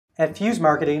At Fuse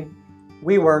Marketing,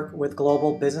 we work with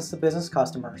global business-to-business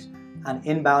customers on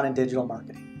inbound and digital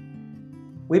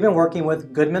marketing. We've been working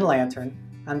with Goodman Lantern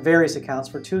on various accounts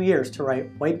for 2 years to write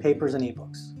white papers and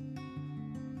ebooks.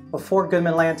 Before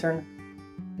Goodman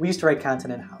Lantern, we used to write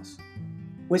content in-house,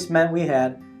 which meant we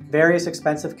had various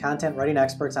expensive content writing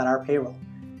experts on our payroll,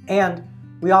 and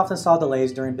we often saw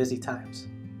delays during busy times.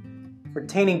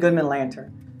 Retaining Goodman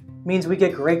Lantern means we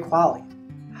get great quality,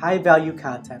 high-value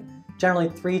content, generally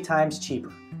 3 times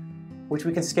cheaper, which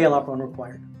we can scale up when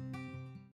required.